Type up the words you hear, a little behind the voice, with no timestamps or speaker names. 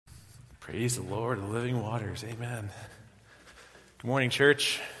Praise the Lord of the living waters. Amen. Good morning,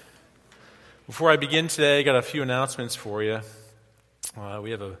 church. Before I begin today, I got a few announcements for you.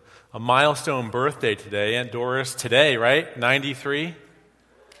 We have a milestone birthday today. Aunt Doris, today, right? 93?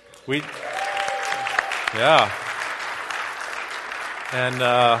 Yeah.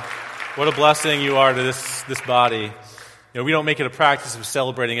 And what a blessing you are to this body. You know, we don't make it a practice of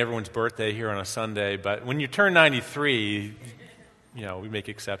celebrating everyone's birthday here on a Sunday, but when you turn 93, you know, we make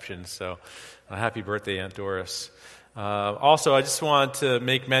exceptions. So happy birthday, Aunt Doris. Also, I just want to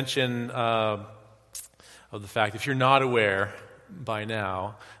make mention of the fact, if you're not aware by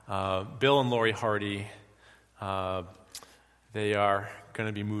now, Bill and Lori Hardy, they are going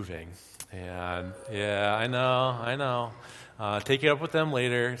to be moving. And yeah, I know. Take it up with them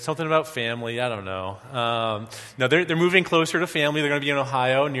later. Something about family, I don't know. No, they're moving closer to family. They're going to be in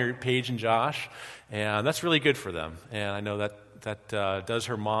Ohio near Paige and Josh. And that's really good for them. And I know that does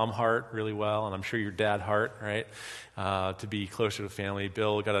her mom heart really well, and I'm sure your dad heart, right? To be closer to family.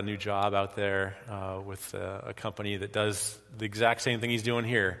 Bill got a new job out there with a company that does the exact same thing he's doing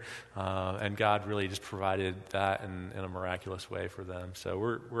here, and God really just provided that in a miraculous way for them. So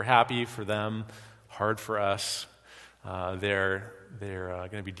we're happy for them, hard for us. They're going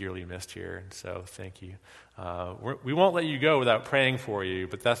to be dearly missed here, and so thank you. We won't let you go without praying for you,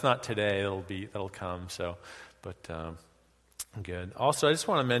 but that's not today. That'll come. So, but. Good. Also, I just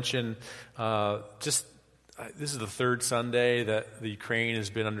want to mention, this is the third Sunday that the Ukraine has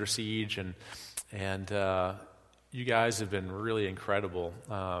been under siege, and you guys have been really incredible.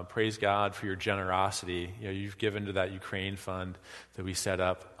 Praise God for your generosity. You know, you've given to that Ukraine fund that we set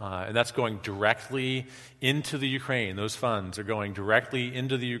up, and that's going directly into the Ukraine. Those funds are going directly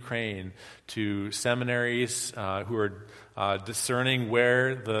into the Ukraine to seminaries who are discerning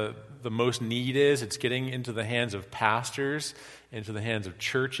where the most need is. It's getting into the hands of pastors, into the hands of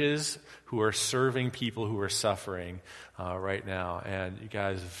churches who are serving people who are suffering right now. And you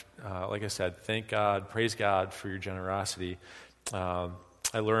guys, like I said, thank God, praise God for your generosity. I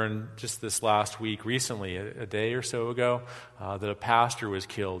learned just this last week, recently, a day or so ago, that a pastor was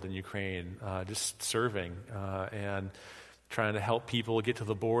killed in Ukraine, just serving and trying to help people get to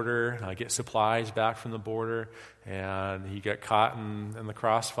the border, get supplies back from the border, and he got caught in the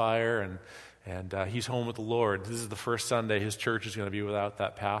crossfire, and he's home with the Lord. This is the first Sunday his church is going to be without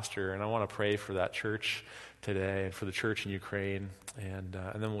that pastor, and I want to pray for that church today and for the church in Ukraine, and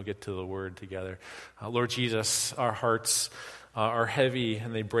then we'll get to the Word together. Lord Jesus, our hearts are heavy,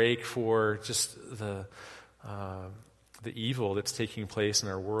 and they break for just the evil that's taking place in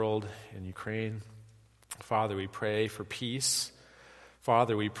our world in Ukraine. Father, we pray for peace.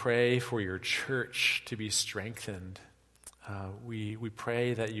 Father, we pray for your church to be strengthened. We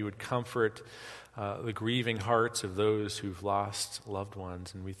pray that you would comfort the grieving hearts of those who've lost loved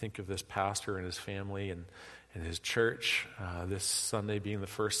ones. And we think of this pastor and his family and his church, this Sunday being the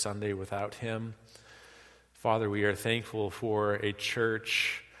first Sunday without him. Father, we are thankful for a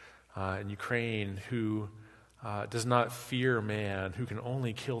church in Ukraine who does not fear man, who can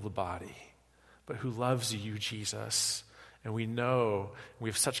only kill the body, but who loves you, Jesus. And we know, we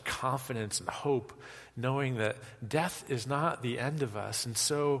have such confidence and hope, knowing that death is not the end of us. And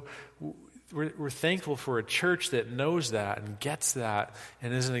so we're thankful for a church that knows that and gets that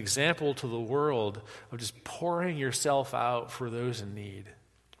and is an example to the world of just pouring yourself out for those in need.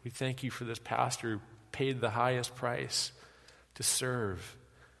 We thank you for this pastor who paid the highest price to serve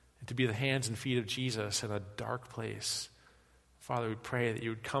and to be the hands and feet of Jesus in a dark place. Father, we pray that you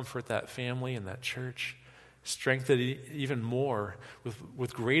would comfort that family and that church, strengthen it even more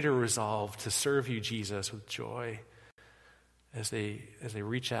with greater resolve to serve you, Jesus, with joy as they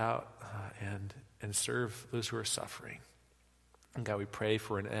reach out and serve those who are suffering. And God, we pray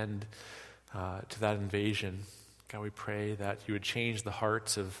for an end to that invasion. God, we pray that you would change the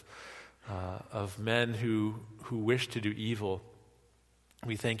hearts of men who wish to do evil.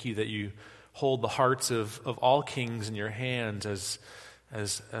 We thank you that you hold the hearts of all kings in your hands as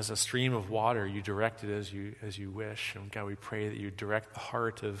a stream of water. You direct it as you wish. And God, we pray that you direct the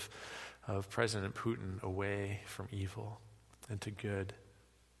heart of President Putin away from evil and to good.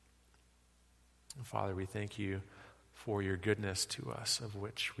 And Father, we thank you for your goodness to us, of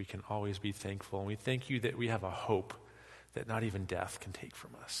which we can always be thankful. And we thank you that we have a hope that not even death can take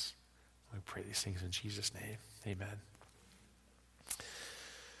from us. We pray these things in Jesus' name. Amen.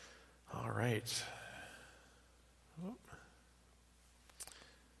 All right.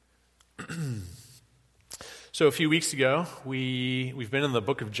 So a few weeks ago, we've been in the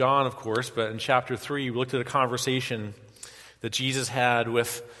book of John, of course, but in chapter 3, we looked at a conversation that Jesus had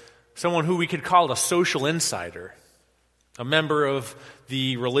with someone who we could call a social insider. a member of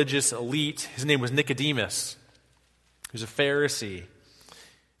the religious elite. His name was Nicodemus. He was a Pharisee,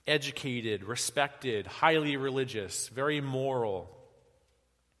 educated, respected, highly religious, very moral.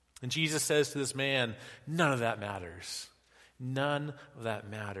 And Jesus says to this man, none of that matters. None of that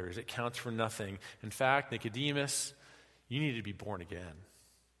matters. It counts for nothing. In fact, Nicodemus, you need to be born again.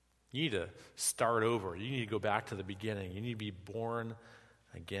 You need to start over. You need to go back to the beginning. You need to be born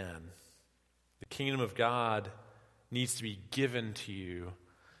again. The kingdom of God needs to be given to you.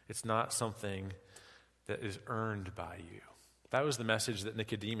 It's not something that is earned by you. That was the message that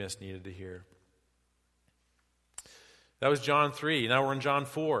Nicodemus needed to hear. That was John 3. Now we're in John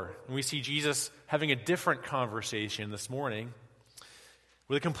 4. And we see Jesus having a different conversation this morning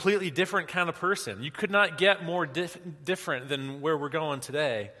with a completely different kind of person. You could not get more different than where we're going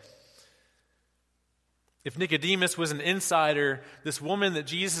today. If Nicodemus was an insider, this woman that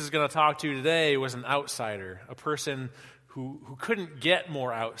Jesus is going to talk to today was an outsider, a person who couldn't get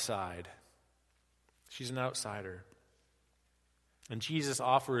more outside. She's an outsider. And Jesus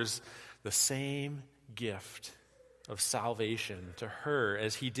offers the same gift of salvation to her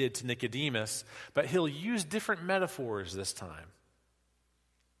as he did to Nicodemus, but he'll use different metaphors this time.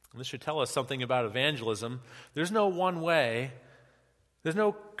 And this should tell us something about evangelism. There's no one way. There's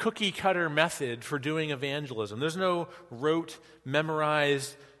no cookie-cutter method for doing evangelism. There's no rote,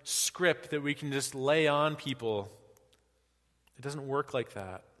 memorized script that we can just lay on people. It doesn't work like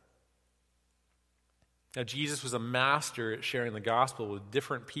that. Now, Jesus was a master at sharing the gospel with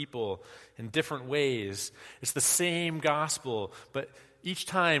different people in different ways. It's the same gospel, but each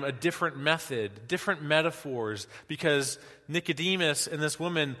time a different method, different metaphors, because Nicodemus and this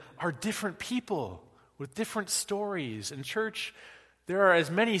woman are different people with different stories. In church, there are as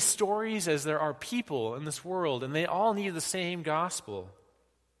many stories as there are people in this world, and they all need the same gospel.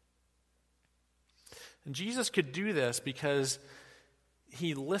 And Jesus could do this because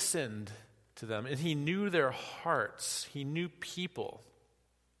he listened to them, and he knew their hearts. He knew people.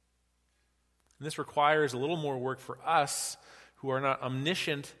 And this requires a little more work for us who are not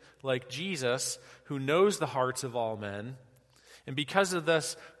omniscient like Jesus, who knows the hearts of all men. And because of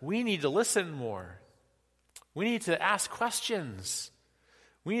this, we need to listen more. We need to ask questions.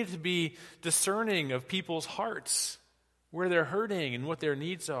 We need to be discerning of people's hearts, where they're hurting and what their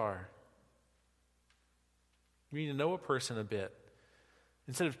needs are. We need to know a person a bit.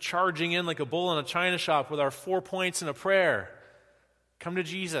 Instead of charging in like a bull in a china shop with our 4 points and a prayer, come to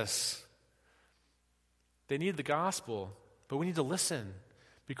Jesus. They need the gospel, but we need to listen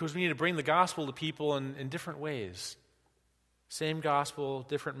because we need to bring the gospel to people in different ways. Same gospel,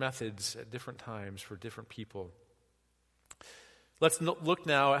 different methods at different times for different people. Let's look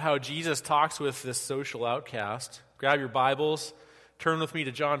now at how Jesus talks with this social outcast. Grab your Bibles. Turn with me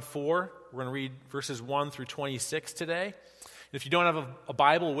to John 4. We're going to read verses 1 through 26 today. And if you don't have a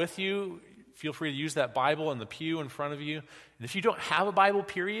Bible with you, feel free to use that Bible in the pew in front of you. And if you don't have a Bible,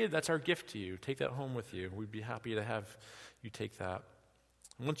 period, that's our gift to you. Take that home with you. We'd be happy to have you take that.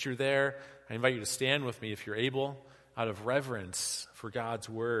 And once you're there, I invite you to stand with me if you're able, out of reverence for God's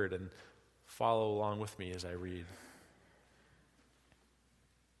word, and follow along with me as I read.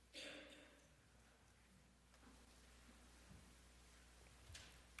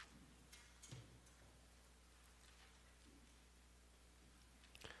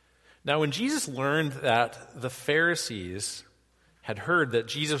 Now, when Jesus learned that the Pharisees had heard that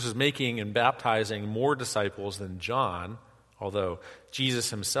Jesus was making and baptizing more disciples than John, although Jesus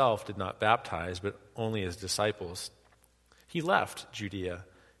himself did not baptize, but only his disciples, he left Judea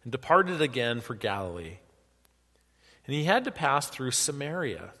and departed again for Galilee. And he had to pass through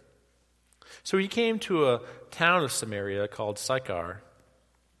Samaria. So he came to a town of Samaria called Sychar,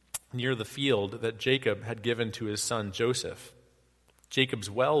 near the field that Jacob had given to his son Joseph. Jacob's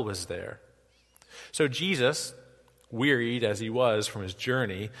well was there. So Jesus, wearied as he was from his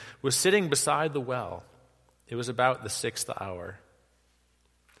journey, was sitting beside the well. It was about the 6th hour.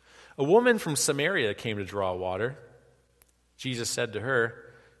 A woman from Samaria came to draw water. Jesus said to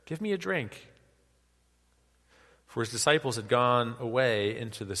her, "Give me a drink." For his disciples had gone away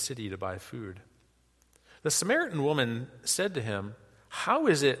into the city to buy food. The Samaritan woman said to him, "How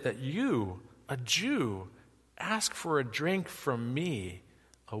is it that you, a Jew, ask for a drink from me,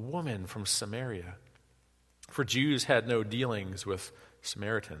 a woman from Samaria?" For Jews had no dealings with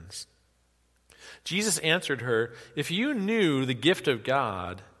Samaritans. Jesus answered her, "If you knew the gift of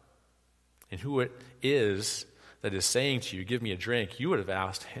God and who it is that is saying to you, 'Give me a drink,' you would have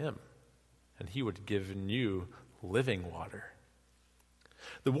asked him, and he would have given you living water."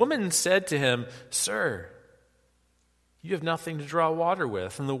 The woman said to him, "Sir, you have nothing to draw water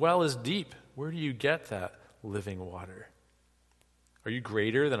with, and the well is deep. Where do you get that living water?" Are you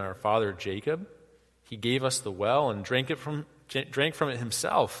greater than our father Jacob? He gave us the well and drank from it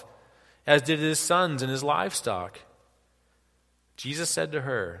himself, as did his sons and his livestock." Jesus said to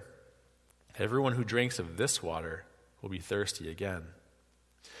her, "Everyone who drinks of this water will be thirsty again.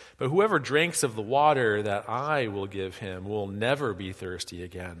 But whoever drinks of the water that I will give him will never be thirsty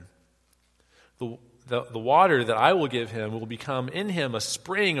again. The water that I will give him will become in him a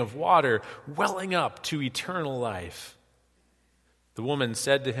spring of water welling up to eternal life." The woman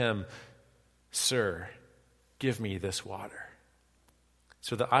said to him, "Sir, give me this water,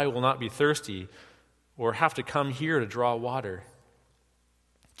 so that I will not be thirsty or have to come here to draw water."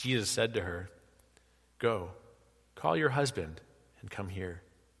 Jesus said to her, "Go, call your husband and come here."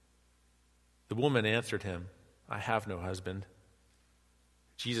 The woman answered him, "I have no husband."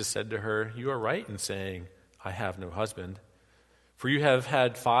 Jesus said to her, "You are right in saying, 'I have no husband,' for you have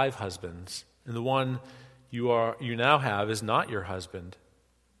had 5 husbands, and the one you now have is not your husband.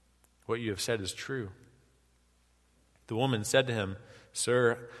 What you have said is true." The woman said to him,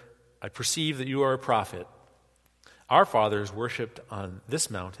 "Sir, I perceive that you are a prophet. Our fathers worshipped on this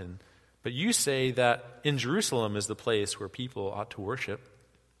mountain, but you say that in Jerusalem is the place where people ought to worship."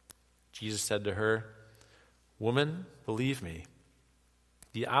 Jesus said to her, "Woman, believe me,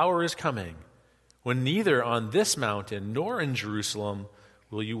 the hour is coming when neither on this mountain nor in Jerusalem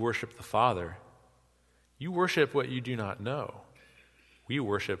will you worship the Father. You worship what you do not know. We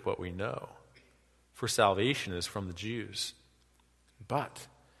worship what we know, for salvation is from the Jews. But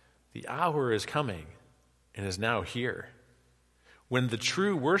the hour is coming and is now here, when the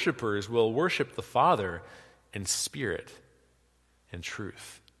true worshipers will worship the Father in spirit and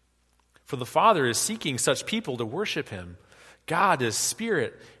truth. For the Father is seeking such people to worship him. God is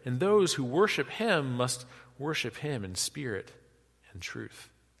spirit, and those who worship him must worship him in spirit and truth."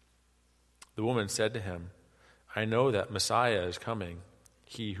 The woman said to him, "I know that Messiah is coming,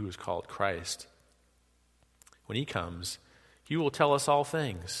 he who is called Christ. When he comes, he will tell us all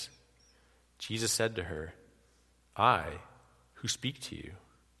things." Jesus said to her, "I who speak to you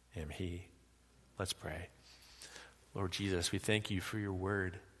am he." Let's pray. Lord Jesus, we thank you for your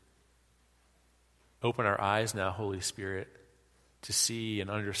word. Open our eyes now, Holy Spirit, to see and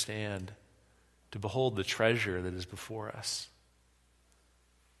understand, to behold the treasure that is before us.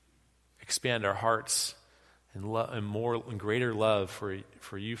 Expand our hearts and more and greater love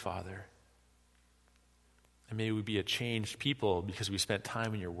for you, Father. And may we be a changed people because we spent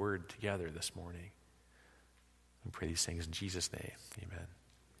time in your word together this morning. We pray these things in Jesus' name. Amen.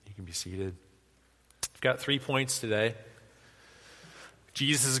 You can be seated. I've got 3 points today.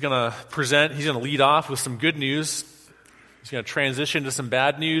 Jesus is going to present, he's going to lead off with some good news. He's going to transition to some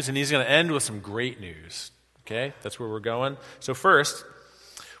bad news, and he's going to end with some great news. Okay? That's where we're going. So first,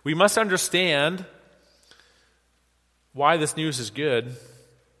 we must understand why this news is good.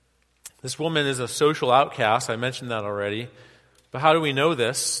 This woman is a social outcast. I mentioned that already. But how do we know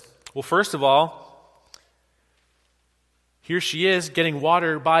this? Well, first of all, here she is getting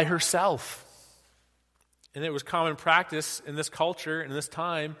water by herself. And it was common practice in this culture, in this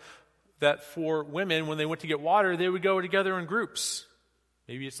time, that for women, when they went to get water, they would go together in groups.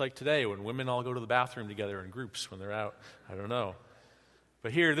 Maybe it's like today when women all go to the bathroom together in groups when they're out. I don't know.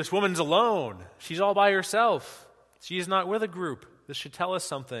 But here, this woman's alone. She's all by herself. She is not with a group. This should tell us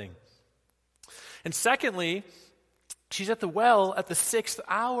something. And secondly, she's at the well at the 6th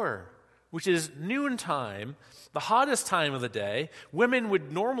hour, which is noontime, the hottest time of the day. Women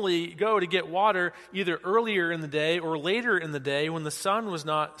would normally go to get water either earlier in the day or later in the day when the sun was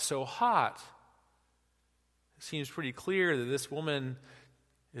not so hot. It seems pretty clear that this woman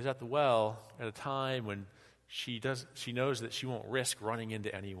is at the well at a time when she knows that she won't risk running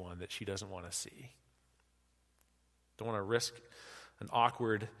into anyone that she doesn't want to see. Don't want to risk an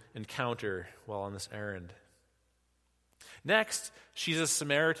awkward encounter while on this errand. Next, she's a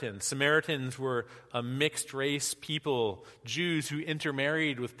Samaritan. Samaritans were a mixed-race people, Jews who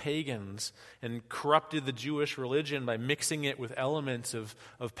intermarried with pagans and corrupted the Jewish religion by mixing it with elements of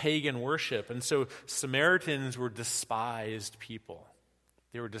pagan worship. And so Samaritans were despised people.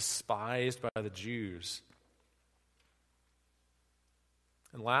 They were despised by the Jews.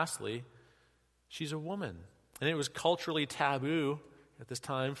 And lastly, she's a woman. And it was culturally taboo at this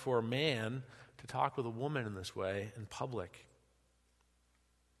time for a man to talk with a woman in this way in public.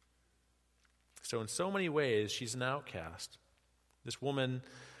 So in so many ways, she's an outcast. This woman,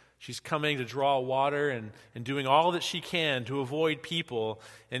 she's coming to draw water and doing all that she can to avoid people.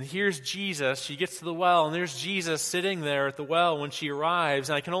 And here's Jesus. She gets to the well, and there's Jesus sitting there at the well when she arrives.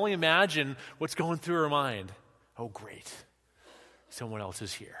 And I can only imagine what's going through her mind. Oh, great. Someone else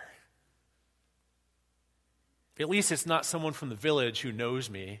is here. At least it's not someone from the village who knows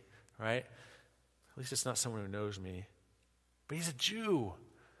me, right? At least it's not someone who knows me. But he's a Jew.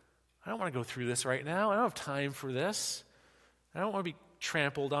 I don't want to go through this right now. I don't have time for this. I don't want to be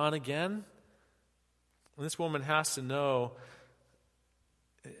trampled on again. And this woman has to know,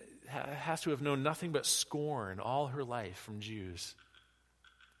 has to have known nothing but scorn all her life from Jews.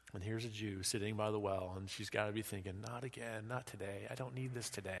 And here's a Jew sitting by the well, and she's got to be thinking, not again, not today. I don't need this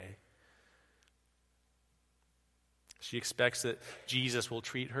today. She expects that Jesus will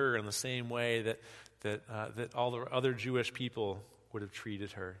treat her in the same way that all the other Jewish people would have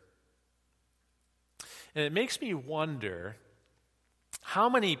treated her. And it makes me wonder how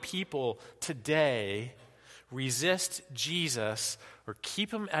many people today resist Jesus or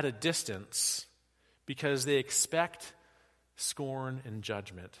keep him at a distance because they expect scorn and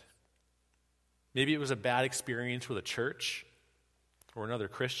judgment. Maybe it was a bad experience with a church or another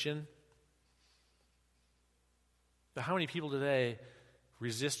Christian. But how many people today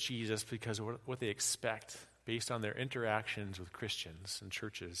resist Jesus because of what they expect based on their interactions with Christians and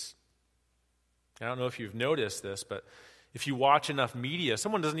churches? I don't know if you've noticed this, but if you watch enough media,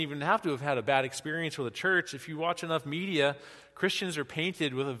 someone doesn't even have to have had a bad experience with a church. If you watch enough media, Christians are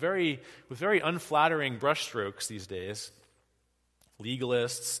painted with very unflattering brushstrokes these days.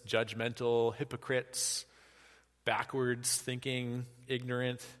 Legalists, judgmental, hypocrites, backwards thinking,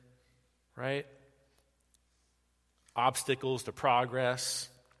 ignorant, right? Obstacles to progress.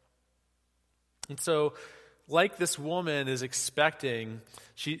 And so, like this woman is expecting,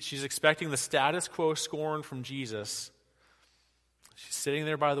 she's expecting the status quo scorn from Jesus. She's sitting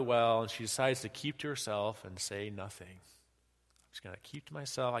there by the well, and she decides to keep to herself and say nothing. I'm just going to keep to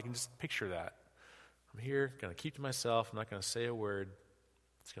myself. I can just picture that. I'm here, going to keep to myself. I'm not going to say a word.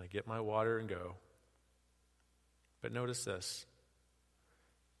 I'm just going to get my water and go. But notice this.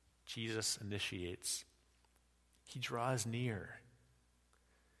 Jesus initiates. He draws near.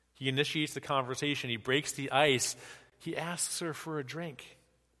 He initiates the conversation. He breaks the ice. He asks her for a drink.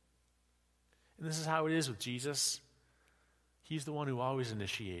 And this is how it is with Jesus. He's the one who always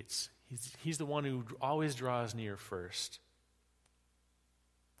initiates. He's the one who always draws near first.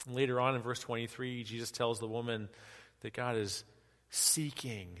 And later on in verse 23, Jesus tells the woman that God is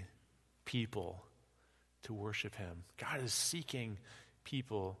seeking people to worship him. God is seeking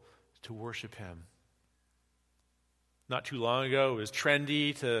people to worship him. Not too long ago, it was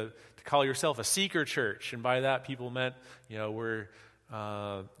trendy to call yourself a seeker church, and by that people meant, we're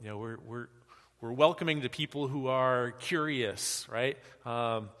welcoming to people who are curious, right?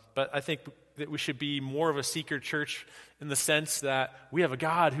 But I think that we should be more of a seeker church in the sense that we have a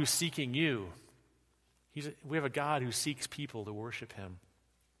God who's seeking you. We have a God who seeks people to worship him.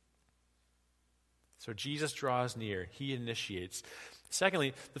 So Jesus draws near. He initiates.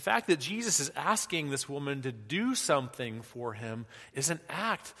 Secondly, the fact that Jesus is asking this woman to do something for him is an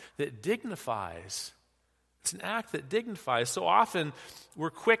act that dignifies. It's an act that dignifies. So often we're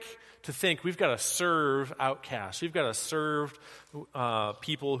quick to think we've got to serve outcasts. We've got to serve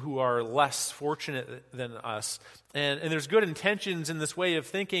people who are less fortunate than us. And there's good intentions in this way of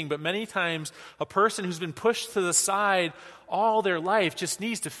thinking, but many times a person who's been pushed to the side all their life just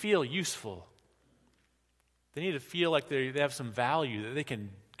needs to feel useful. They need to feel like they have some value, that they can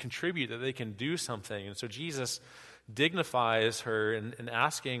contribute, that they can do something. And so Jesus dignifies her in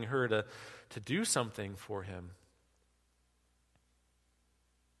asking her to do something for him.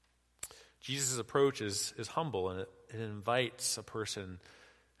 Jesus' approach is humble, and it invites a person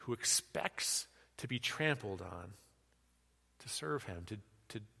who expects to be trampled on to serve him,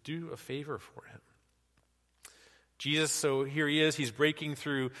 to do a favor for him. Jesus, so here he is, he's breaking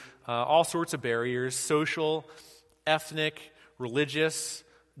through all sorts of barriers, social, ethnic, religious,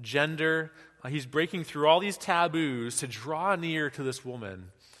 gender. He's breaking through all these taboos to draw near to this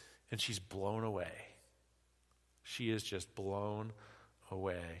woman, and she's blown away. She is just blown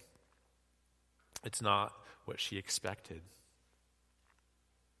away. It's not what she expected.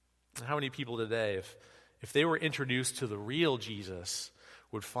 And how many people today, if they were introduced to the real Jesus,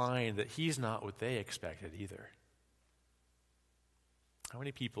 would find that he's not what they expected either? How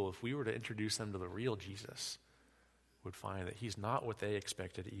many people, if we were to introduce them to the real Jesus, would find that he's not what they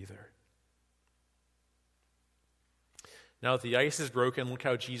expected either? Now that the ice is broken, look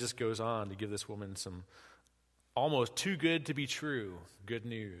how Jesus goes on to give this woman some almost too good to be true good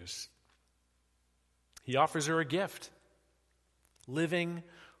news. He offers her a gift, living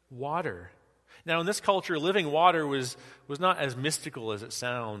water. Now in this culture, living water was not as mystical as it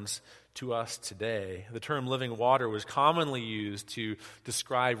sounds to us today. The term living water was commonly used to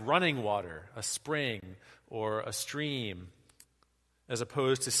describe running water, a spring or a stream. as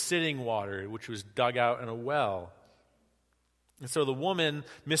opposed to sitting water, which was dug out in a well. And so the woman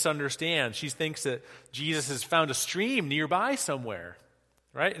misunderstands. She thinks that Jesus has found a stream nearby somewhere,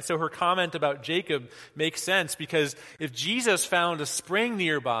 right? And so her comment about Jacob makes sense, because if Jesus found a spring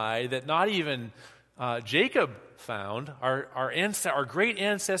nearby that not even Jacob found, our great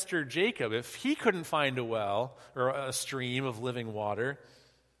ancestor Jacob, if he couldn't find a well or a stream of living water,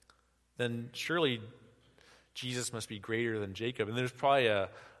 then surely Jesus must be greater than Jacob. And there's probably a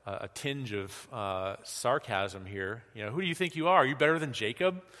tinge of sarcasm here. Who do you think you are? Are you better than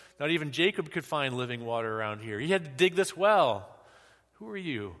Jacob? Not even Jacob could find living water around here. He had to dig this well. Who are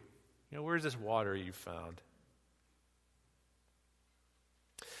you? Where's this water you found?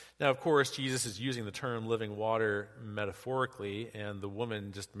 Now, of course, Jesus is using the term living water metaphorically, and the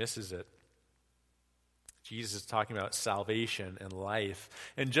woman just misses it. Jesus is talking about salvation and life.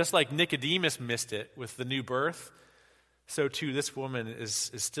 And just like Nicodemus missed it with the new birth, so too this woman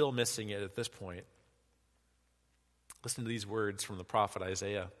is still missing it at this point. Listen to these words from the prophet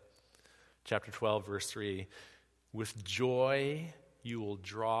Isaiah, chapter 12, verse 3. With joy you will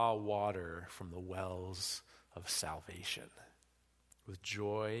draw water from the wells of salvation. With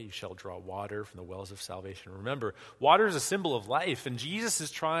joy you shall draw water from the wells of salvation. Remember, water is a symbol of life, and Jesus is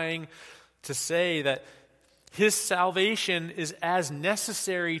trying to say that his salvation is as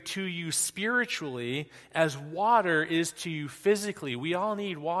necessary to you spiritually as water is to you physically. We all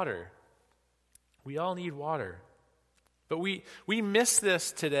need water. We all need water. But we miss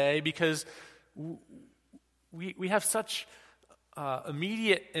this today because we have such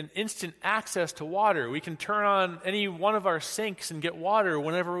immediate and instant access to water. We can turn on any one of our sinks and get water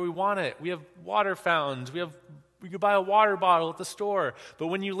whenever we want it. We have water fountains. We could buy a water bottle at the store. But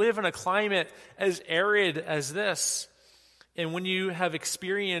when you live in a climate as arid as this, and when you have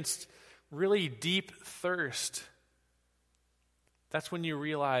experienced really deep thirst, that's when you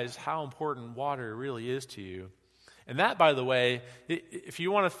realize how important water really is to you. And that, by the way, if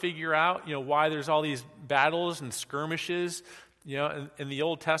you want to figure out, why there's all these battles and skirmishes, in the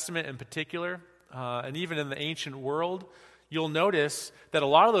Old Testament in particular, and even in the ancient world, you'll notice that a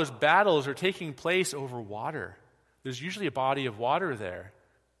lot of those battles are taking place over water. There's usually a body of water there,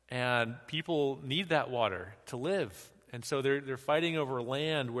 and people need that water to live. And so they're fighting over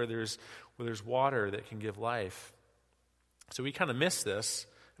land where there's water that can give life. So we kind of miss this,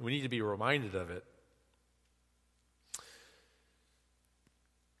 and we need to be reminded of it.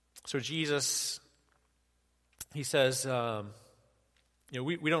 So Jesus, he says,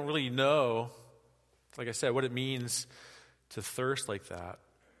 we don't really know, like I said, what it means to thirst like that.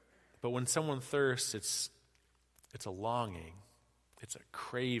 But when someone thirsts, it's a longing. It's a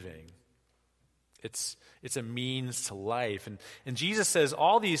craving. It's a means to life. And Jesus says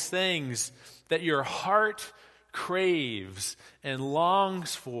all these things that your heart craves and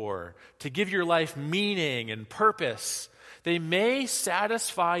longs for to give your life meaning and purpose, they may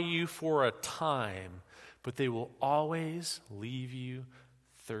satisfy you for a time, but they will always leave you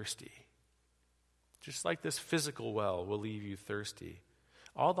thirsty. Just like this physical well will leave you thirsty.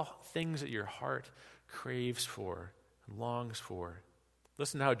 All the things that your heart craves for and longs for.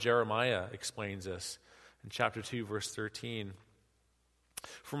 Listen to how Jeremiah explains this in chapter 2, verse 13.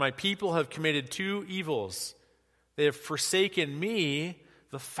 For my people have committed two evils. They have forsaken me,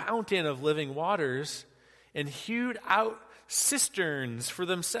 the fountain of living waters, and hewed out cisterns for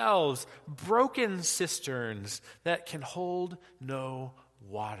themselves, broken cisterns that can hold no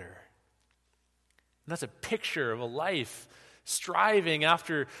water. And that's a picture of a life striving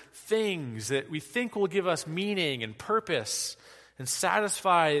after things that we think will give us meaning and purpose and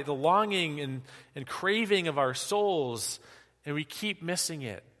satisfy the longing and craving of our souls, and we keep missing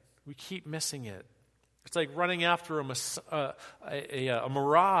it. We keep missing it. It's like running after a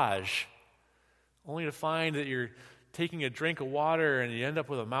mirage, only to find that you're taking a drink of water and you end up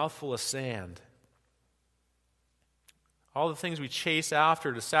with a mouthful of sand. All the things we chase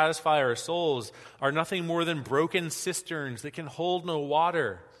after to satisfy our souls are nothing more than broken cisterns that can hold no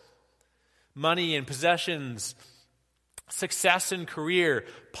water. Money and possessions, success and career,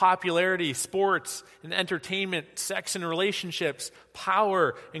 popularity, sports and entertainment, sex and relationships,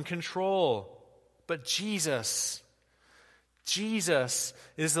 power and control. But Jesus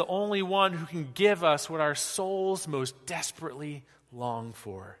is the only one who can give us what our souls most desperately long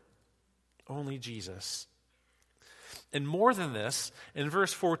for. Only Jesus. And more than this, in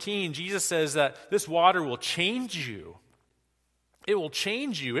verse 14, Jesus says that this water will change you. It will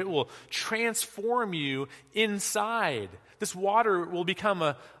change you. It will transform you inside. This water will become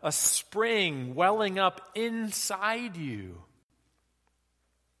a spring welling up inside you.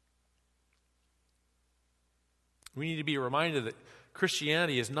 We need to be reminded that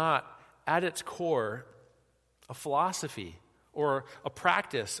Christianity is not, at its core, a philosophy or a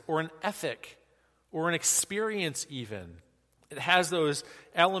practice or an ethic or an experience even. It has those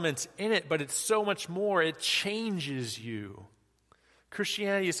elements in it, but it's so much more. It changes you.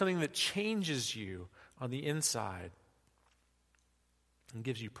 Christianity is something that changes you on the inside and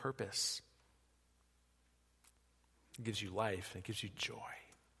gives you purpose. It gives you life. It gives you joy.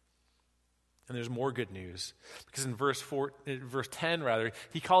 And there's more good news, because in verse 10,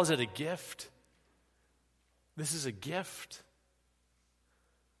 he calls it a gift. This is a gift.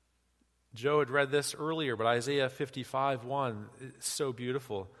 Joe had read this earlier, but Isaiah 55:1 is so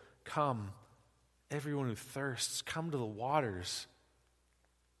beautiful. Come, everyone who thirsts, come to the waters.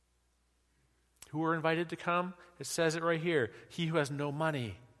 Who are invited to come? It says it right here. He who has no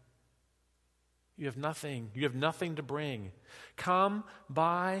money. You have nothing. You have nothing to bring. Come,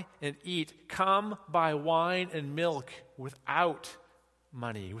 buy and eat. Come, buy wine and milk without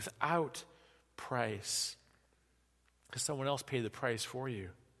money, without price. Because someone else paid the price for you.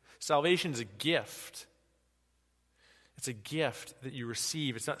 Salvation is a gift. It's a gift that you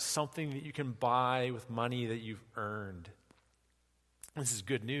receive. It's not something that you can buy with money that you've earned. This is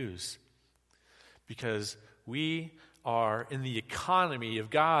good news, because we are in the economy of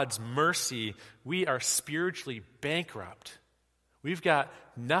God's mercy. We are spiritually bankrupt. We've got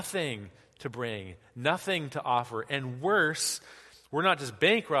nothing to bring, nothing to offer. And worse, we're not just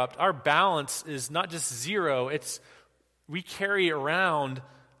bankrupt, our balance is not just zero, we carry around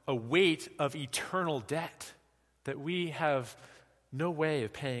a weight of eternal debt that we have no way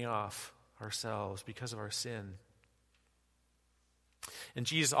of paying off ourselves because of our sin. And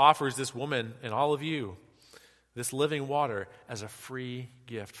Jesus offers this woman and all of you this living water as a free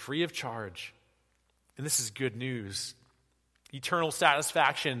gift, free of charge. And this is good news. Eternal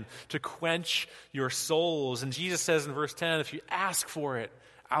satisfaction to quench your souls. And Jesus says in verse 10, if you ask for it,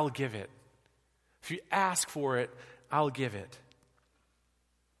 I'll give it. If you ask for it, I'll give it.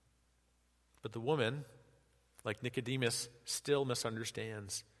 But the woman, like Nicodemus, still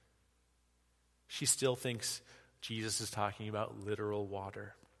misunderstands. She still thinks Jesus is talking about literal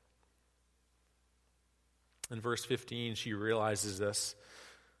water. In verse 15, she realizes this.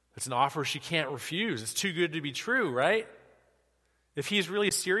 It's an offer she can't refuse. It's too good to be true, right? If he's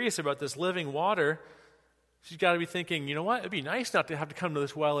really serious about this living water, she's got to be thinking, you know what? It'd be nice not to have to come to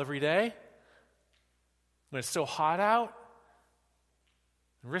this well every day when it's so hot out.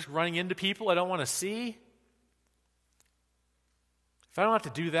 And risk running into people I don't want to see. If I don't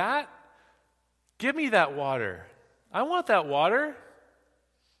have to do that, give me that water. I want that water.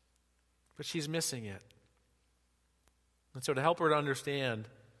 But she's missing it. And so to help her to understand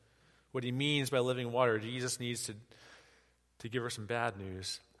what he means by living water, Jesus needs to give her some bad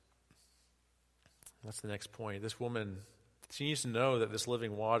news. That's the next point. This woman, she needs to know that this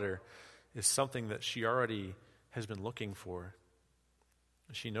living water is something that she already has been looking for.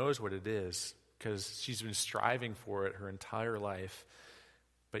 She knows what it is because she's been striving for it her entire life,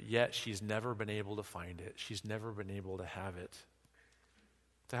 but yet she's never been able to find it. She's never been able to have it.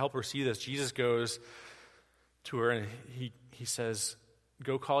 To help her see this, Jesus goes to her and he says,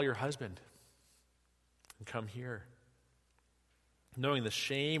 go call your husband and come here. Knowing the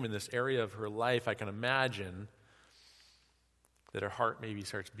shame in this area of her life, I can imagine that her heart maybe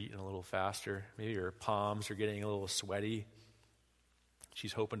starts beating a little faster. Maybe her palms are getting a little sweaty.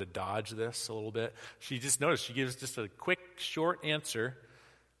 She's hoping to dodge this a little bit. She just noticed, she gives just a quick, short answer.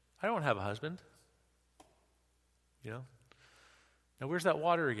 I don't have a husband. You know? Now, where's that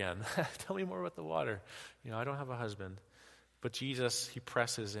water again? Tell me more about the water. You know, I don't have a husband. But Jesus, he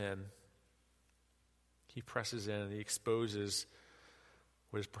presses in. He presses in and he exposes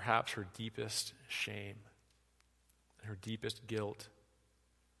what is perhaps her deepest shame, her deepest guilt.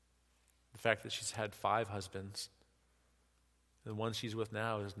 The fact that she's had 5 husbands. The one she's with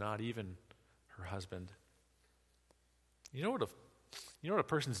now is not even her husband. You know what a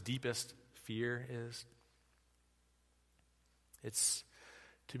person's deepest fear is? It's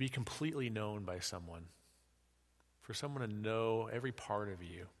to be completely known by someone. For someone to know every part of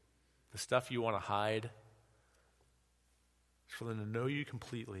you. The stuff you want to hide. For them to know you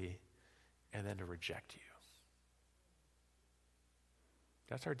completely and then to reject you.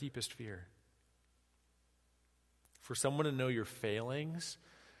 That's our deepest fear. For someone to know your failings,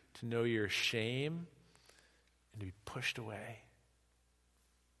 to know your shame, and to be pushed away.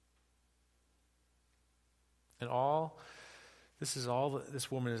 And this is all that this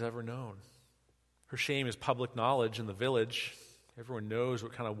woman has ever known. Her shame is public knowledge in the village. Everyone knows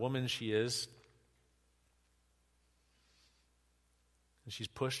what kind of woman she is. And she's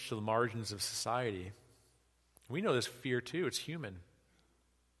pushed to the margins of society. We know this fear too. It's human.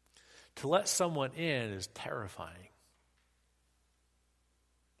 To let someone in is terrifying.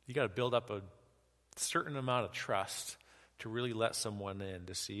 You got to build up a certain amount of trust to really let someone in,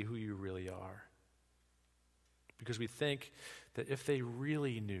 to see who you really are. Because we think that if they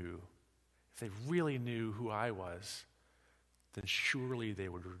really knew who I was, then surely they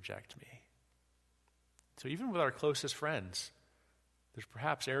would reject me. So even with our closest friends, there's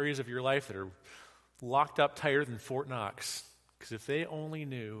perhaps areas of your life that are locked up tighter than Fort Knox, because if they only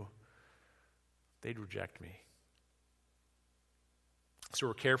knew, they'd reject me. So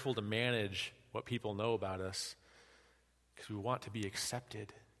we're careful to manage what people know about us because we want to be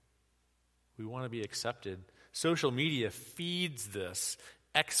accepted. We want to be accepted. Social media feeds this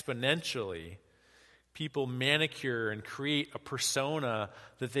exponentially. People manicure and create a persona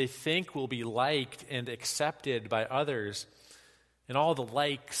that they think will be liked and accepted by others. And all the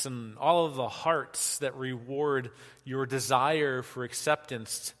likes and all of the hearts that reward your desire for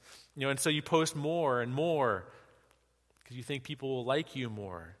acceptance. And so you post more and more because you think people will like you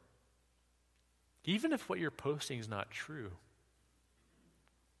more. Even if what you're posting is not true.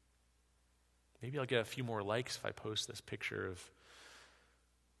 Maybe I'll get a few more likes if I post this picture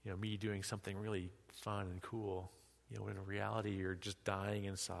of me doing something really fun and cool. When in reality you're just dying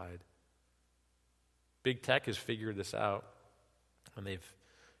inside. Big tech has figured this out. And they've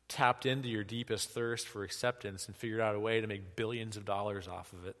tapped into your deepest thirst for acceptance and figured out a way to make billions of dollars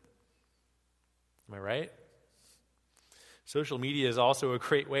off of it. Am I right? Social media is also a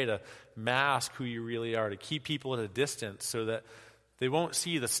great way to mask who you really are, to keep people at a distance so that they won't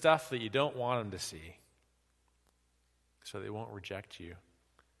see the stuff that you don't want them to see, so they won't reject you.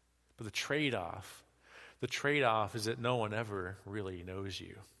 But the trade-off is that no one ever really knows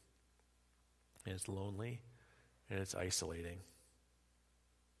you. And it's lonely and it's isolating.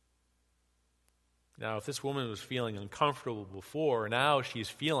 Now, if this woman was feeling uncomfortable before, now she's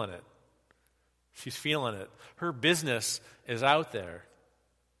feeling it. She's feeling it. Her business is out there.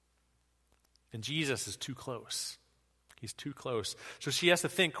 And Jesus is too close. He's too close. So she has to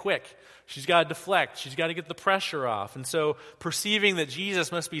think quick. She's got to deflect. She's got to get the pressure off. And so, perceiving that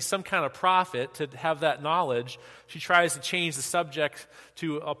Jesus must be some kind of prophet to have that knowledge, she tries to change the subject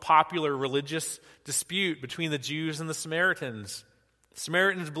to a popular religious dispute between the Jews and the Samaritans. The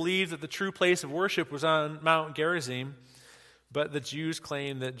Samaritans believed that the true place of worship was on Mount Gerizim, but the Jews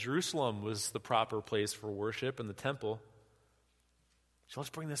claimed that Jerusalem was the proper place for worship and the temple. So let's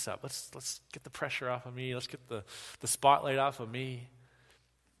bring this up. Let's get the pressure off of me. Let's get the spotlight off of me.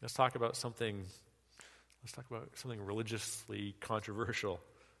 Let's talk about something religiously controversial,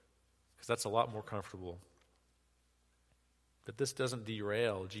 because that's a lot more comfortable. But this doesn't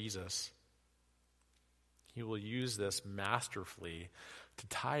derail Jesus. He will use this masterfully to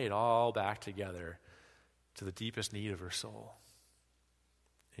tie it all back together to the deepest need of her soul.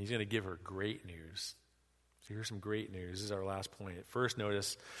 And he's going to give her great news. So here's some great news. This is our last point. First,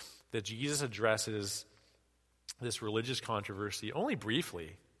 notice that Jesus addresses this religious controversy only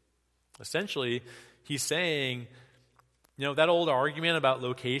briefly. Essentially, he's saying, that old argument about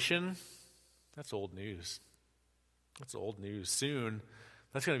location, that's old news. That's old news. Soon,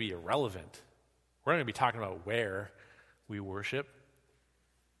 that's going to be irrelevant. We're not going to be talking about where we worship.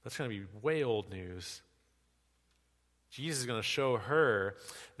 That's going to be way old news. Jesus is going to show her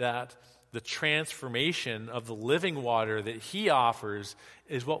that the transformation of the living water that he offers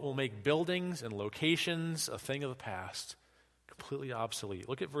is what will make buildings and locations a thing of the past, completely obsolete.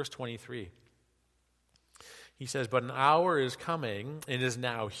 Look at verse 23. He says, "But an hour is coming and is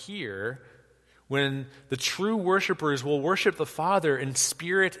now here when the true worshipers will worship the Father in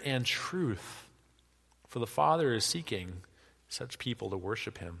spirit and truth. For the Father is seeking such people to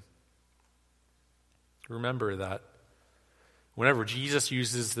worship him." Remember that whenever Jesus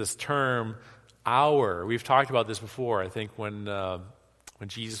uses this term, hour, we've talked about this before, I think, when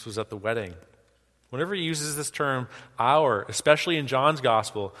Jesus was at the wedding. Whenever he uses this term, hour, especially in John's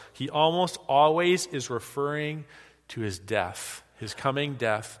gospel, he almost always is referring to his death, his coming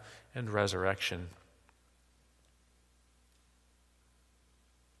death and resurrection.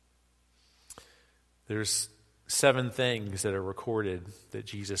 There's 7 things that are recorded that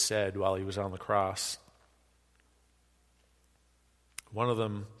Jesus said while he was on the cross. One of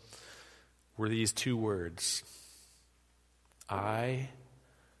them were these 2 words: I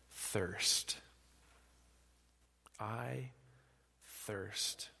thirst. I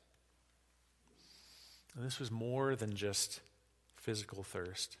thirst. And this was more than just physical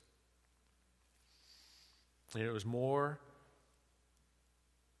thirst. And it was more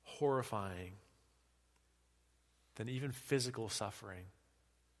horrifying than even physical suffering.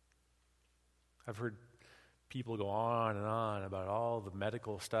 I've heard people go on and on about all the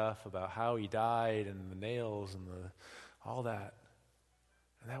medical stuff, about how he died and the nails and all that.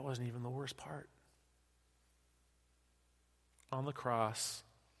 And that wasn't even the worst part. On the cross,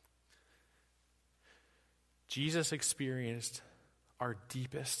 Jesus experienced our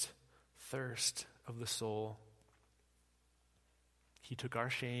deepest thirst of the soul. He took our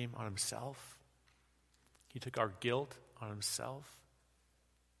shame on himself. He took our guilt on himself.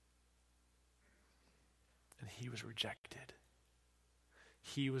 And he was rejected.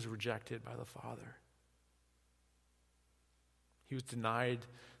 He was rejected by the Father. He was denied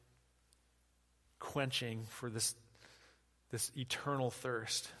quenching for this eternal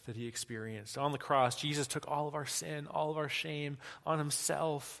thirst that he experienced. On the cross, Jesus took all of our sin, all of our shame on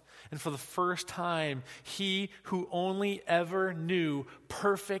himself. And for the first time, he who only ever knew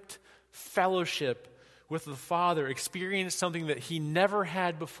perfect fellowship with the Father experienced something that he never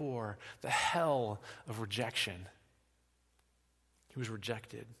had before, the hell of rejection. He was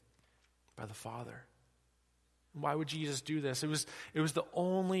rejected by the Father. Why would Jesus do this? It was the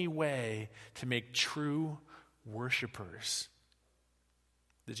only way to make true worshipers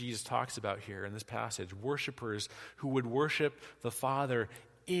that Jesus talks about here in this passage. Worshipers who would worship the Father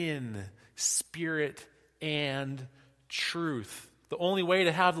in spirit and truth. The only way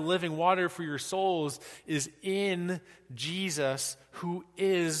to have the living water for your souls is in Jesus, who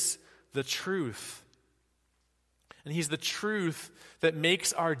is the truth. And he's the truth that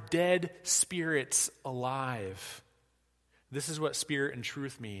makes our dead spirits alive. This is what spirit and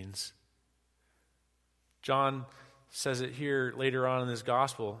truth means. John says it here later on in his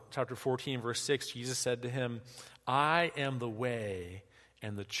gospel, chapter 14, verse 6. Jesus said to him, I am the way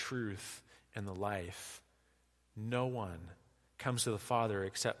and the truth and the life. No one comes to the Father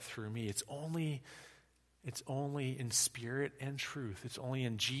except through me. It's only in spirit and truth. It's only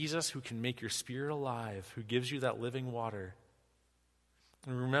in Jesus who can make your spirit alive, who gives you that living water.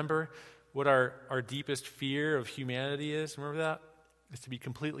 And remember what our deepest fear of humanity is? Remember that? Is to be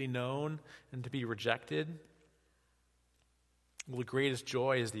completely known and to be rejected. Well, the greatest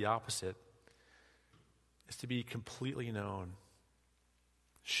joy is the opposite. Is to be completely known.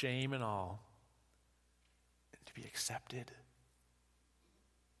 Shame and all. And to be accepted.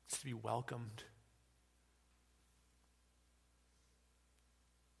 It's to be welcomed.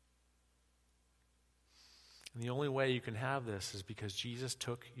 And the only way you can have this is because Jesus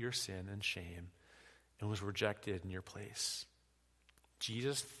took your sin and shame and was rejected in your place.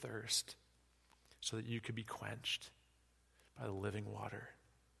 Jesus thirst so that you could be quenched by the living water.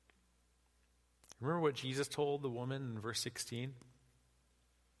 Remember what Jesus told the woman in verse 16?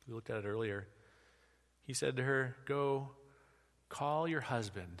 We looked at it earlier. He said to her, go, call your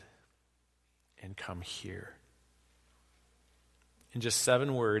husband and come here. In just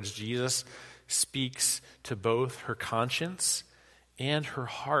 7 words, Jesus speaks to both her conscience and her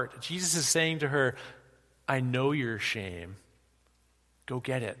heart. Jesus is saying to her, I know your shame. Go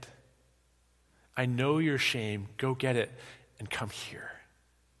get it. I know your shame. Go get it and come here.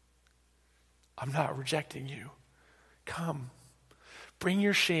 I'm not rejecting you. Come. Bring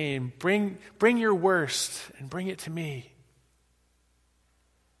your shame. Bring your worst and bring it to me.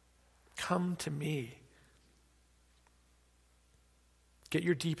 Come to me. Get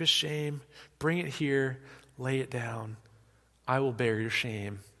your deepest shame, bring it here, lay it down. I will bear your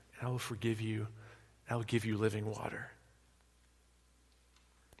shame, and I will forgive you, and I will give you living water.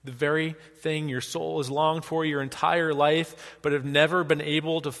 The very thing your soul has longed for your entire life, but have never been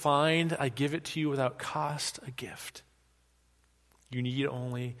able to find, I give it to you without cost, a gift. You need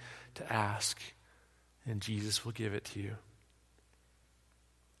only to ask, and Jesus will give it to you.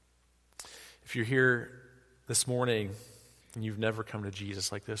 If you're here this morning, and you've never come to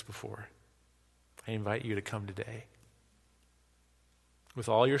Jesus like this before, I invite you to come today with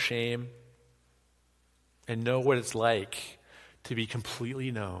all your shame and know what it's like to be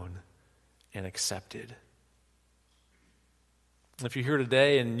completely known and accepted. If you're here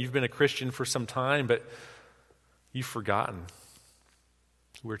today and you've been a Christian for some time, but you've forgotten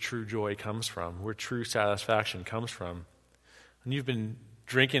where true joy comes from, where true satisfaction comes from, and you've been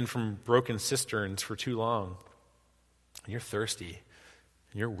drinking from broken cisterns for too long, and you're thirsty,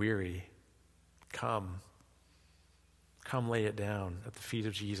 and you're weary, come lay it down at the feet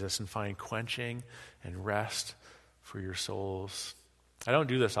of Jesus and find quenching and rest for your souls. I don't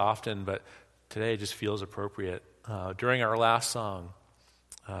do this often, but today just feels appropriate. During our last song,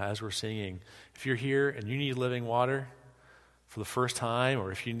 as we're singing, if you're here and you need living water for the first time,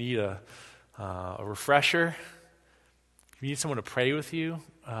 or if you need a refresher, If you need someone to pray with you,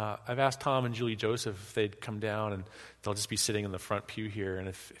 I've asked Tom and Julie Joseph if they'd come down, and they'll just be sitting in the front pew here. And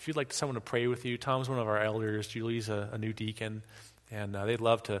if you'd like someone to pray with you, Tom's one of our elders, Julie's a new deacon, and they'd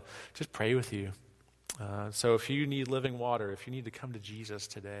love to just pray with you. So if you need living water, if you need to come to Jesus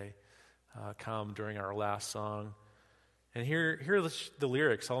today, come during our last song. And here are the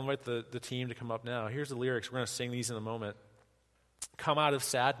lyrics. I'll invite the team to come up now. Here's the lyrics. We're going to sing these in a moment. Come out of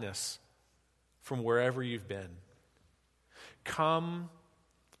sadness from wherever you've been. Come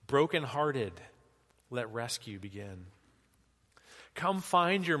brokenhearted, let rescue begin. Come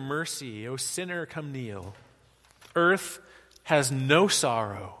find your mercy, O sinner, come kneel. Earth has no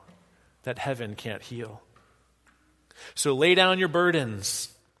sorrow that heaven can't heal. So lay down your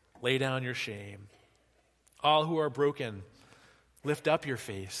burdens, lay down your shame. All who are broken, lift up your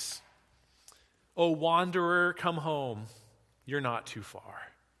face. O wanderer, come home. You're not too far.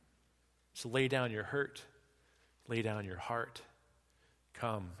 So lay down your hurt, lay down your heart.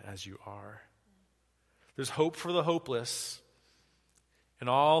 Come as you are. There's hope for the hopeless and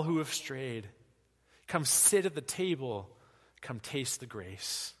all who have strayed. Come sit at the table. Come taste the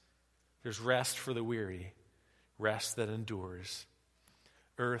grace. There's rest for the weary, rest that endures.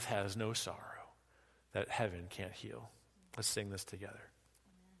 Earth has no sorrow that heaven can't heal. Let's sing this together.